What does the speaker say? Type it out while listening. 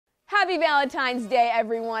Happy Valentine's Day,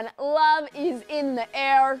 everyone. Love is in the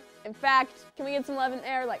air. In fact, can we get some love in the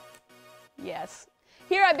air? Like, yes.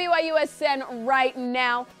 Here at BYUSN right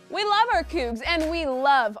now, we love our Cougs and we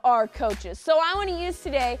love our coaches. So I want to use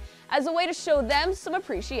today as a way to show them some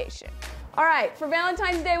appreciation. All right, for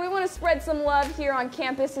Valentine's Day, we want to spread some love here on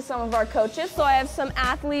campus to some of our coaches. So I have some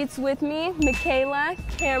athletes with me, Michaela,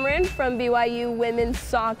 Cameron from BYU Women's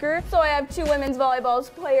Soccer. So I have two women's volleyball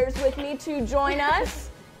players with me to join us.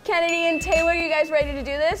 Kennedy and Taylor, you guys ready to do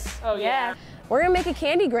this? Oh yeah. We're gonna make a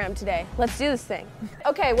candygram today. Let's do this thing.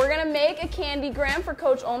 Okay, we're gonna make a candygram for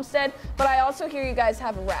Coach Olmstead, but I also hear you guys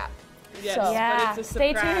have a rap. Yes, so, but it's a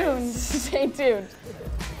surprise. Stay tuned.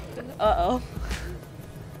 Uh-oh.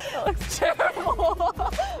 That looks terrible.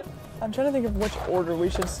 I'm trying to think of which order we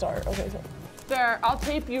should start. Okay, so. There, I'll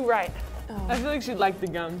tape you right. Oh. I feel like she'd like the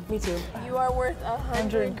gum. Me too. You are worth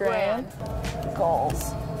 100 grand.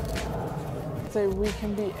 Goals. Say we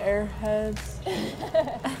can be airheads.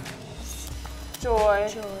 Joy.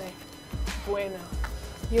 Joy. Bueno.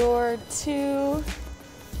 You're too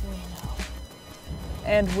BUENO.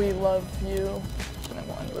 And we love you. And then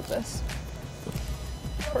we'll end with this.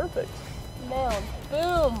 Perfect. Mound.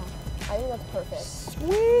 Boom. I think that's perfect.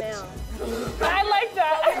 Sweet. Mound. I like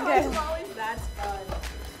that. Hot tamales, that's fun.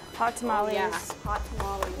 Hot tamales. Oh, yeah, hot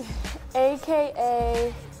tamales.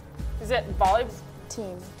 AKA Is it volleyball?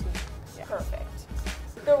 team. Yeah. Perfect.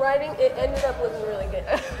 The writing, it ended up looking really good.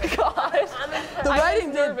 Gosh. The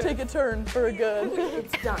writing did take a turn for a good.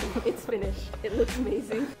 It's done. It's finished. It looks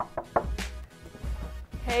amazing.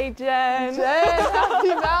 Hey, Jen. Jen, happy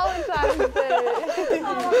Valentine's Day.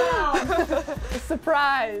 Oh, wow. A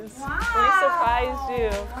surprise. Wow. We surprised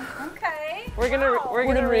you. Okay. We're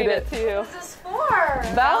gonna read it to you. What is this for?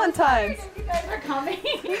 Valentine's. You guys are coming.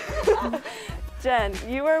 Jen,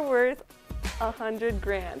 you are worth 100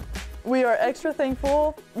 grand. We are extra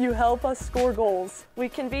thankful you help us score goals. We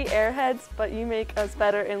can be airheads, but you make us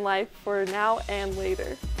better in life for now and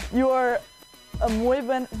later. You are a muy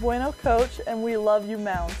bueno coach, and we love you,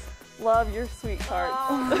 Mounds. Love your sweetheart.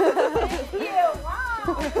 Thank you.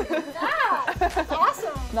 Wow. That's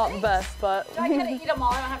awesome. Not Thanks. the best, but Do I kind of eat them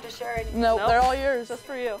all? I don't have to share anything. no, Nope. they're all yours. Just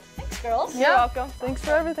for you. Thanks, girls. You're welcome. Thanks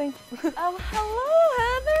for everything. Hello,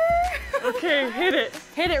 Heather. Okay, hit it.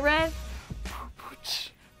 Hit it, Red.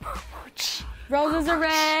 Roses are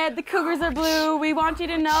red, the Cougars are blue. We want you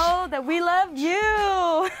to know that we love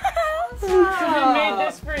you. We made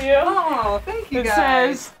this for you. Oh, thank you It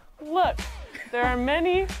guys. says, look, there are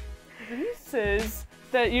many reasons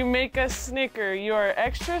that you make us snicker. You are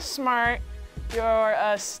extra smart, you're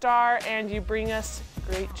a star, and you bring us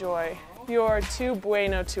great joy. You are too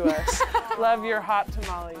bueno to us. Love your hot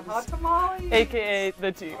tamales. Hot tamales. AKA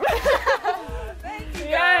the team. Thank you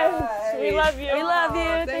Yes, guys. we love you. We love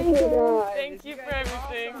you. Thank you guys. Thank you for guys are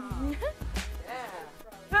everything. awesome.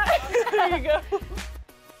 Yeah. There you go.